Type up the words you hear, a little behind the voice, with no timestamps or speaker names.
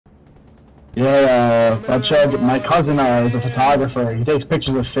Yeah, my cousin is a photographer. He takes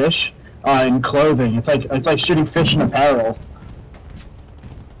pictures of fish in clothing. It's like shooting fish in apparel.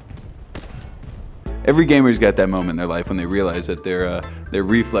 Every gamer's got that moment in their life when they realize that their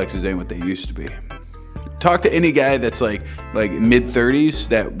reflexes ain't what they used to be. Talk to any guy that's like mid-30s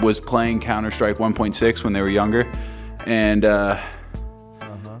that was playing Counter-Strike 1.6 when they were younger, and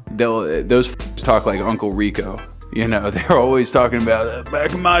those talk like Uncle Rico. You know, they're always talking about,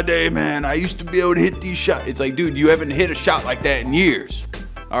 back in my day, man, I used to be able to hit these shots. It's like, dude, you haven't hit a shot like that in years,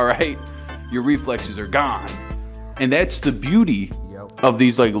 all right? Your reflexes are gone. And that's the beauty of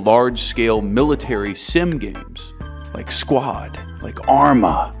these like large-scale military sim games, like Squad, like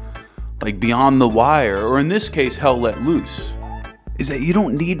Arma, like Beyond the Wire, or in this case, Hell Let Loose, is that you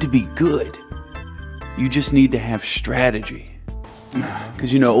don't need to be good. You just need to have strategy.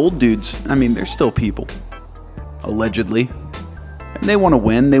 Because, you know, old dudes, I mean, they're still people. Allegedly, and they want to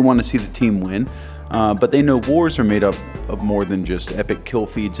win. They want to see the team win, but they know wars are made up of more than just epic kill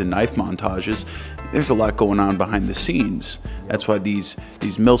feeds and knife montages. There's a lot going on behind the scenes. That's why these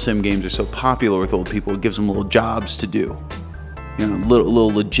MilSim games are so popular with old people. It gives them little jobs to do, you know,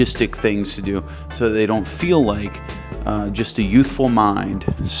 little logistic things to do, so they don't feel like just a youthful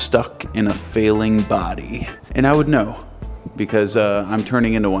mind stuck in a failing body. And I would know, because I'm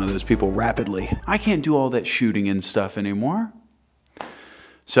turning into one of those people rapidly. I can't do all that shooting and stuff anymore.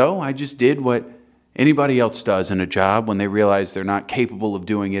 So I just did what anybody else does in a job when they realize they're not capable of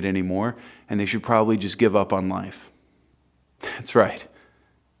doing it anymore, and they should probably just give up on life. That's right.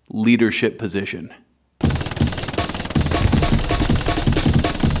 Leadership position.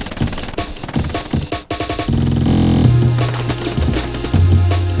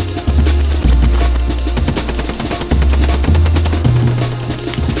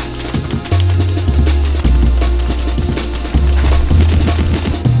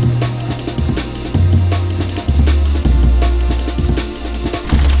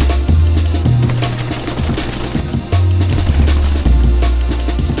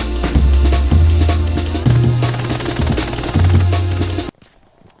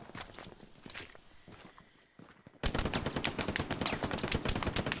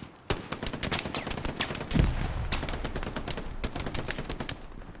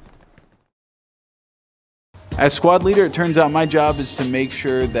 As squad leader, it turns out my job is to make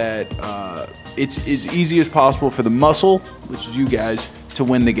sure that it's as easy as possible for the muscle, which is you guys, to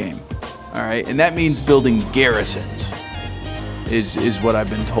win the game. All right, and that means building garrisons, is what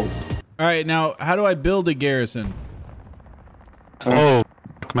I've been told. All right, now how do I build a garrison? Oh,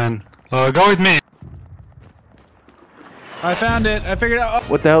 man, go with me. I found it. I figured out.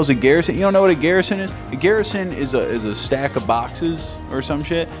 What the hell is a garrison? You don't know what a garrison is? A garrison is a stack of boxes or some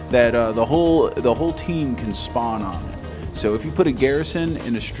shit that the whole team can spawn on it. So if you put a garrison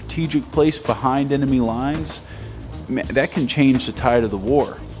in a strategic place behind enemy lines, man, that can change the tide of the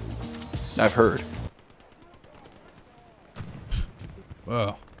war. I've heard.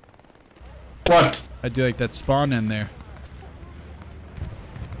 Whoa. What? I do like that spawn in there.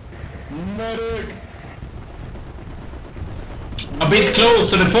 Medic! A bit close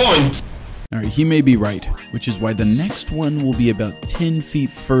to the point. All right, he may be right, which is why the next one will be about 10 feet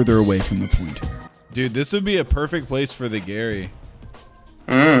further away from the point. Dude, this would be a perfect place for the Gary.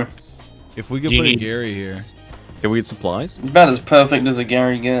 If we could put a Gary here. Can we get supplies? It's about as perfect as a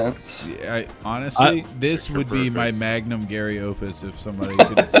Gary gets. Yeah, honestly, this would be my magnum Gary opus if somebody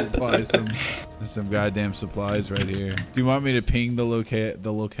could supply some goddamn supplies right here. Do you want me to ping the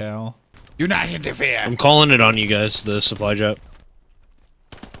locale? Do not interfere. I'm calling it on you guys, the supply drop.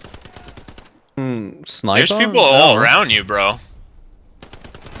 Sniper? There's people all around you, bro.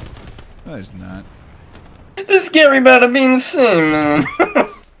 No, there's not. This Gary about to be insane, man.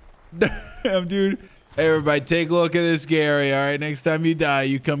 Damn, dude. Hey, everybody, take a look at this Gary, all right? Next time you die,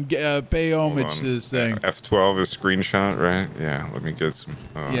 you come pay homage to this thing. F12 is screenshot, right? Yeah, let me get some.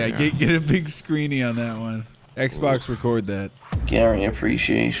 Yeah, get a big screeny on that one. Xbox, record that. Gary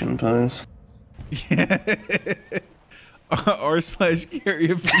appreciation post. Yeah.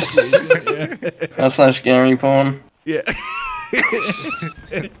 r/Gary appreciation. Yeah. r/Gary porn. Yeah.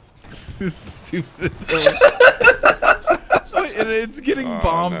 This is stupid as hell. And it's getting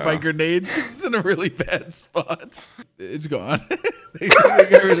bombed by grenades because it's in a really bad spot. It's gone. they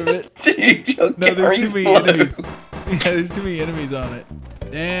got rid of it. Dude, no, there's too many enemies. Yeah, there's too many enemies on it.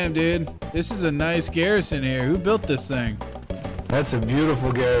 Damn, dude. This is a nice garrison here. Who built this thing? That's a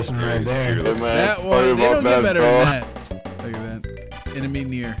beautiful garrison right there. That one, they don't get better than that. Look at that. Enemy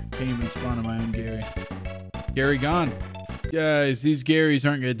near. Can't even spawn on my own Gary. Gary gone. Guys, these Garys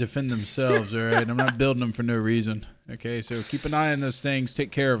aren't going to defend themselves, all right? I'm not building them for no reason. Okay, so keep an eye on those things.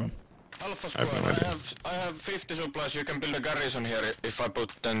 Take care of them. Alpha Squad, I have 50 supplies. You can build a garrison here if I put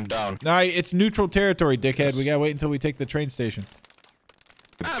them down. No, it's neutral territory, dickhead. We gotta wait until we take the train station.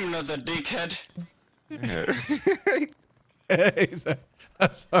 I'm not a dickhead.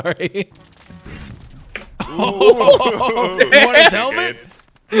 I'm sorry. Oh, you want his helmet?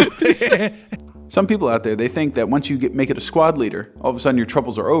 Some people out there, they think that once you make it a squad leader, all of a sudden your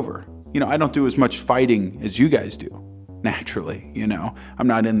troubles are over. You know, I don't do as much fighting as you guys do. Naturally, you know, I'm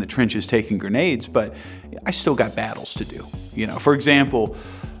not in the trenches taking grenades, but I still got battles to do. You know, for example,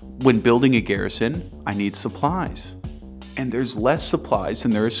 when building a garrison, I need supplies. And there's less supplies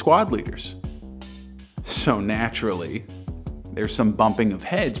than there is squad leaders. So naturally, there's some bumping of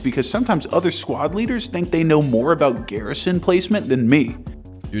heads because sometimes other squad leaders think they know more about garrison placement than me.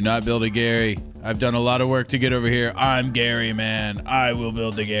 Do not build a Gary. I've done a lot of work to get over here. I'm Gary, man. I will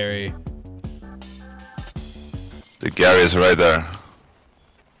build the Gary. The Gary is right there.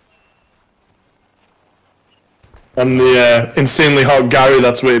 And the insanely hot Gary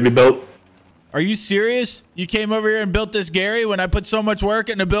that's waiting to be built. Are you serious? You came over here and built this Gary when I put so much work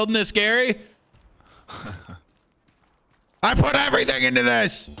into building this Gary? I put everything into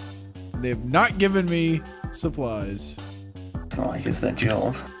this! They have not given me supplies. It's not like it's their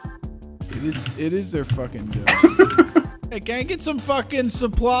job. It is their fucking job. Hey, can I get some fucking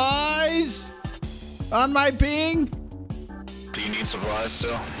supplies? On my ping? Do you need supplies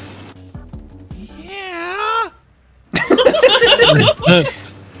still? Yeah.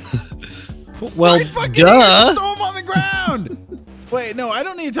 Well, duh. Throw him on the ground. Wait, no, I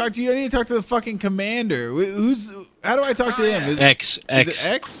don't need to talk to you. I need to talk to the fucking commander. How do I talk to him? X. Is it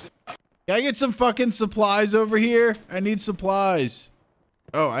X? Can I get some fucking supplies over here? I need supplies.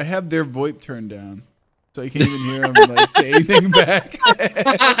 Oh, I have their VoIP turned down, so I can't even hear them like say anything back.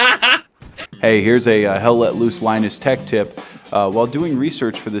 Hey, here's a Hell Let Loose Linus tech tip. While doing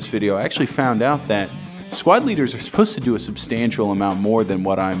research for this video, I actually found out that squad leaders are supposed to do a substantial amount more than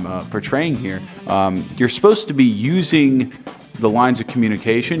what I'm portraying here. You're supposed to be using the lines of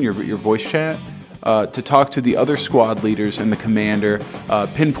communication, your voice chat, to talk to the other squad leaders and the commander,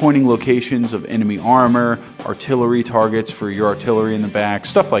 pinpointing locations of enemy armor, artillery targets for your artillery in the back,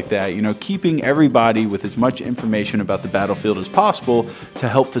 stuff like that. You know, keeping everybody with as much information about the battlefield as possible to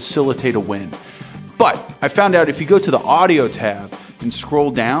help facilitate a win. But I found out if you go to the audio tab and scroll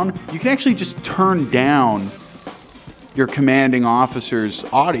down, you can actually just turn down your commanding officer's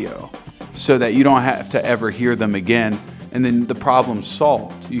audio so that you don't have to ever hear them again. And then the problem's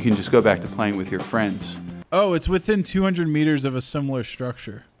solved. You can just go back to playing with your friends. Oh, it's within 200 meters of a similar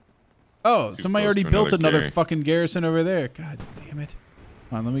structure. Oh, somebody already built another fucking garrison over there. God damn it.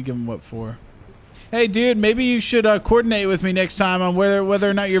 Come on, let me give them what for. Hey, dude, maybe you should coordinate with me next time on whether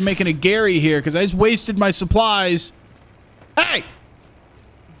or not you're making a Gary here, because I just wasted my supplies. Hey!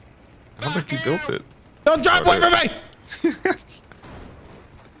 I don't think you built it. Don't drive away from me!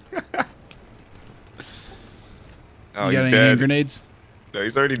 Oh, You got he's any dead. hand grenades? No,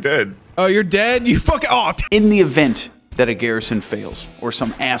 he's already dead. Oh, you're dead? You fucking... Oh, In the event that a garrison fails, or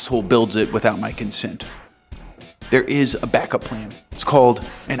some asshole builds it without my consent, there is a backup plan. It's called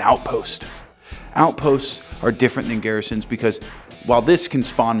an outpost. Outposts are different than garrisons because while this can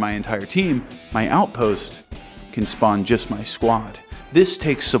spawn my entire team, my outpost can spawn just my squad. This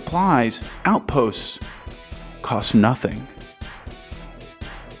takes supplies. Outposts cost nothing.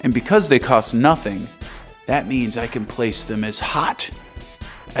 And because they cost nothing, that means I can place them as hot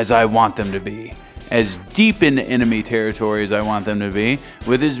as I want them to be, as deep in enemy territory as I want them to be,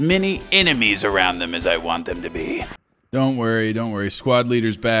 with as many enemies around them as I want them to be. Don't worry, don't worry. Squad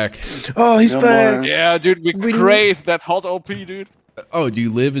leader's back. Oh, he's back. Yeah, dude, we crave that hot OP, dude. Oh, do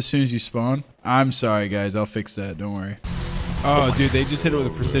you live as soon as you spawn? I'm sorry, guys. I'll fix that. Don't worry. Oh, dude, they just hit it with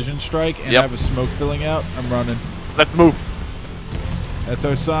a precision strike and have a smoke filling out. I'm running. Let's move. That's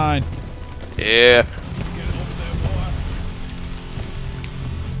our sign. Yeah.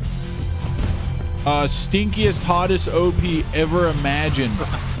 Stinkiest, hottest OP ever imagined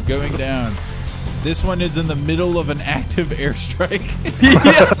going down. This one is in the middle of an active airstrike.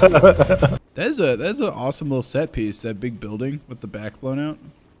 That's an awesome little set piece. That big building with the back blown out.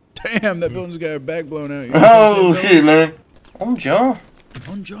 Damn, that building's got a back blown out. Oh shit, man! On jaw.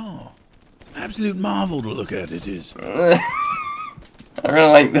 On jaw. An absolute marvel to look at. It is. I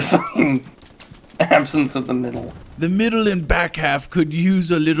really like the fucking absence of the middle. The middle and back half could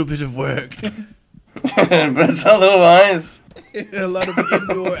use a little bit of work. But otherwise, a lot of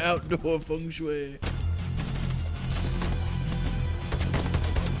indoor outdoor feng shui.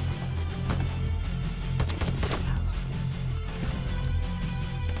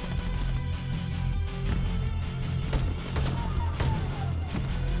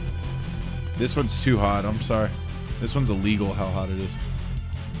 This one's too hot. I'm sorry. This one's illegal how hot it is.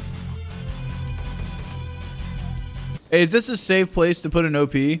 Hey, is this a safe place to put an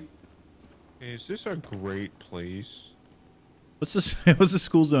OP? Is this a great place? What's the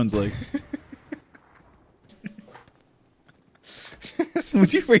school zones like?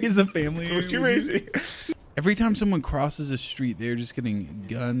 Would you raise a family here? Would you raise it? Every time someone crosses a street, they're just getting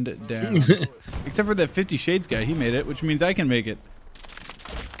gunned down. Except for that 50 Shades guy. He made it, which means I can make it.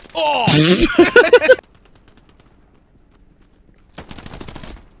 Oh!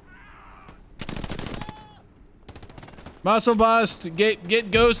 Muscle bust,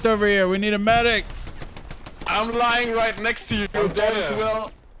 get Ghost over here. We need a medic. I'm lying right next to you, dead as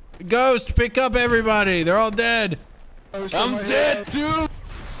well. Ghost, pick up everybody. They're all dead. I'm dead too.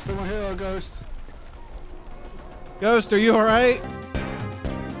 You're my hero, Ghost. Ghost, are you all right?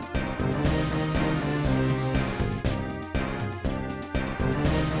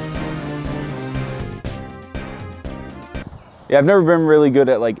 Yeah, I've never been really good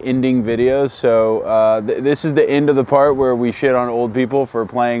at like ending videos, so this is the end of the part where we shit on old people for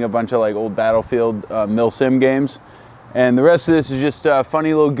playing a bunch of like old Battlefield MilSim games. And the rest of this is just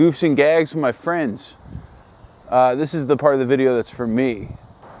funny little goofs and gags with my friends. This is the part of the video that's for me.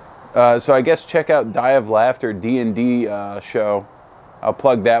 So I guess check out Die of Laughter D&D show. I'll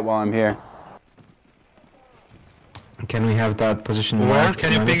plug that while I'm here. Can we have that position? Where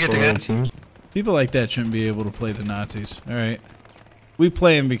can you ping it again? People like that shouldn't be able to play the Nazis. All right, we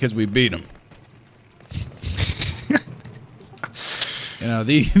play them because we beat them. You know,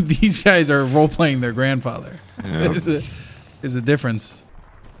 these guys are role playing their grandfather. Yep. There's a difference.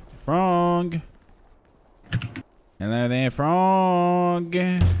 Frog. Hello there, frog.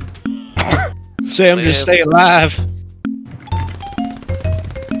 Sam, just stay alive.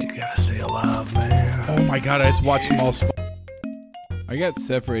 You gotta stay alive, man. Oh my god, I just watched them all. I got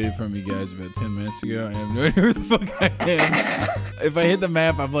separated from you guys about 10 minutes ago. I have no idea where the fuck I am. If I hit the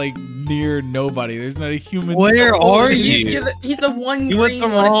map, I'm like near nobody. There's not a human. Where are you? He's the one You green went the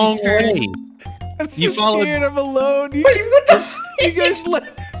one wrong if you turn. way. I'm so You followed- scared. I'm alone. You guys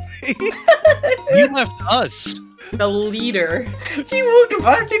left me. You left us. The leader. He walked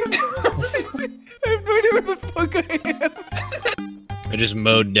back into us. I have no idea where the fuck I am. I just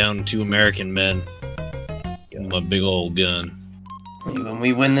mowed down 2 American men with my big old gun. When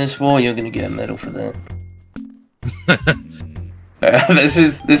we win this war, you're gonna get a medal for that.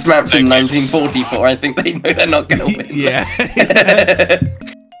 This map's in 1944. I think they know they're not gonna win. Yeah.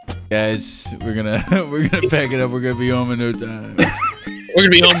 Guys, we're gonna pack it up. We're gonna be home in no time. We're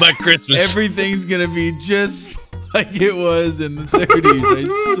gonna be home by Christmas. Everything's gonna be just like it was in the 30s.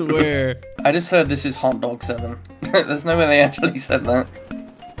 I swear. I just heard this is Hot Dog 7. There's no way they actually said that.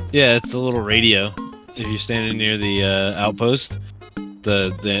 Yeah, it's a little radio. If you're standing near the outpost,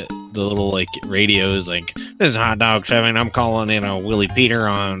 the little like radio is like, "This is Hot Dog 7. I'm calling in a Willie Peter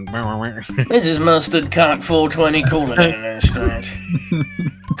on." This is Mustard Cock 420 calling in an instrument.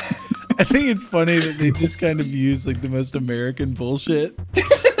 I think it's funny that they just kind of use like the most American bullshit.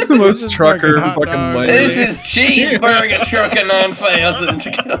 The most trucker fucking money. This is Cheeseburger Trucker 9000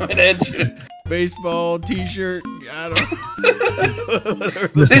 to come in engine. Baseball t-shirt. I don't.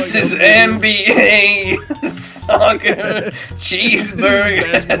 This is NBA soccer cheeseburger.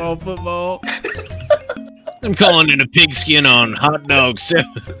 Basketball, football. I'm calling in a pigskin on Hot Dog 7.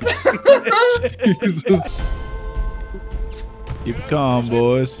 Keep it calm,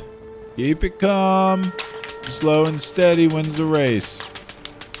 boys. Keep it calm. Slow and steady wins the race.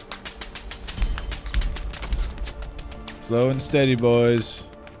 Slow and steady, boys.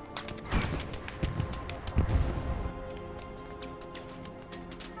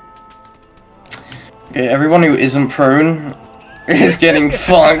 Okay, everyone who isn't prone is getting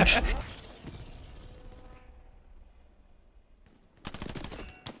fucked.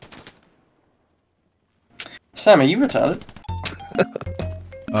 Sam, are you retarded?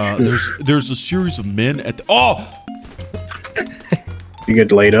 There's a series of men at the— Oh! You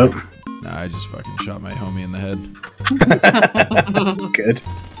get laid up? Nah, I just fucking shot my homie in the head. Good.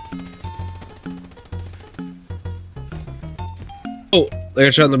 Oh, they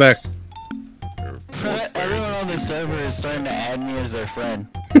got shot in the back. Everyone on the server is starting to add me as their friend.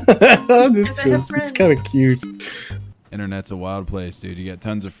 This is kind of cute. Internet's a wild place, dude. You got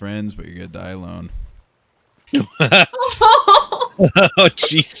tons of friends, but you're gonna die alone. Oh,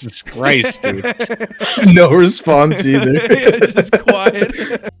 Jesus Christ, dude. No response either. It's just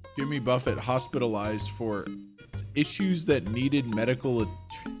quiet. Jimmy Buffett hospitalized for issues that needed medical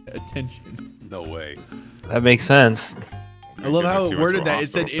attention. No way. That makes sense. I love how it worded that. It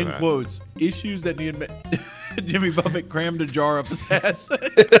said in quotes, issues that needed Jimmy Buffett crammed a jar up his ass.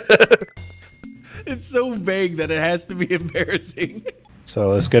 It's so vague that it has to be embarrassing. So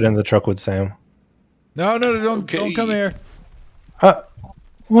let's get in the truck with Sam. No, don't come here.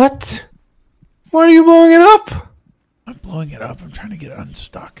 What? Why are you blowing it up? I'm blowing it up. I'm trying to get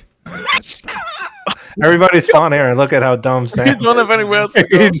unstuck. Let's stop. Everybody spawn here and look at how dumb Sam You don't have anywhere else to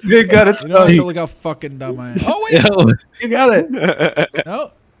go. You got it. You don't have to look how fucking dumb I am. Oh, wait. You got it.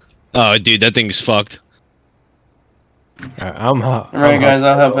 No. Oh, dude, that thing's fucked. I'm hot. Alright, guys,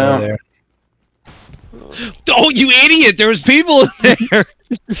 I'll help out. There. Oh, you idiot! There was people in there.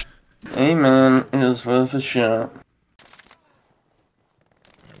 Hey, man, it was worth a shot.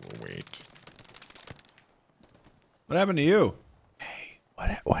 I will wait. What happened to you? Hey,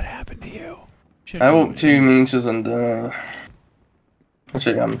 what happened to you? I walked 2 inches and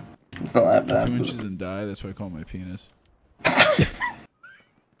actually, it's not that bad. 2 inches and die. That's what I call my penis.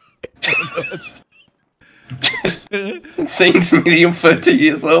 It's insane to me. You're 30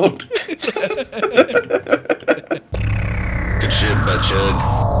 years old. Good shit, Butchug.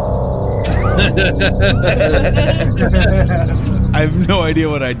 I have no idea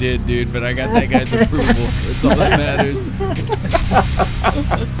what I did, dude, but I got that guy's approval. That's all that matters.